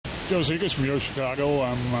Joe Zekas from YoChicago.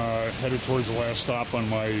 I'm headed towards the last stop on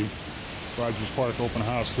my Rogers Park open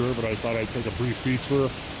house tour, but I thought I'd take a brief detour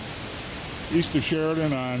east of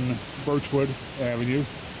Sheridan on Birchwood Avenue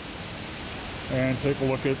and take a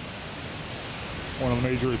look at one of the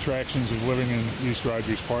major attractions of living in East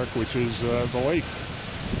Rogers Park, which is the lake.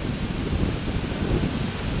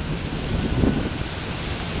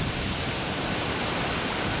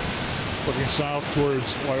 Looking south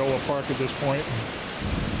towards Loyola Park at this point.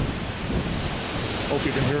 Hope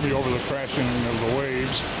you can hear me over the crashing of the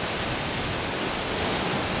waves.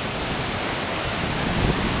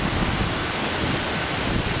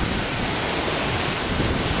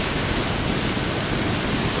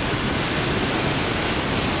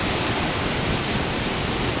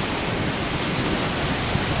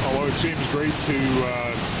 Although it seems great to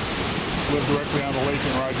live directly on the lake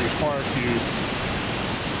in Rogers Park, you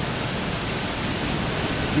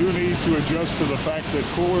do need to adjust to the fact that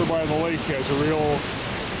cooler by the lake has a real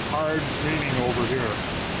hard meaning over here.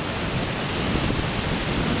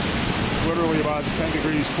 It's literally about 10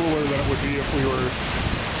 degrees cooler than it would be if we were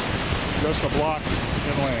just a block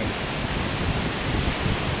inland.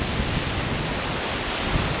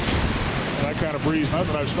 And that kind of breeze, not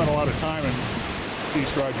that I've spent a lot of time in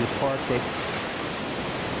East Rogers Park, but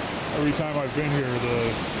every time I've been here,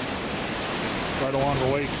 right along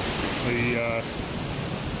the lake, the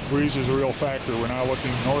breeze is a real factor. We're now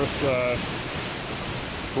looking north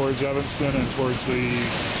towards Evanston and towards the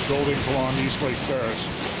buildings along East Lake Terrace.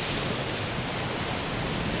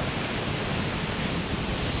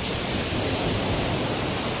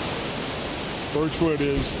 Birchwood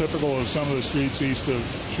is typical of some of the streets east of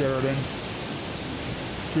Sheridan.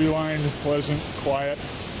 Tree-lined, pleasant, quiet.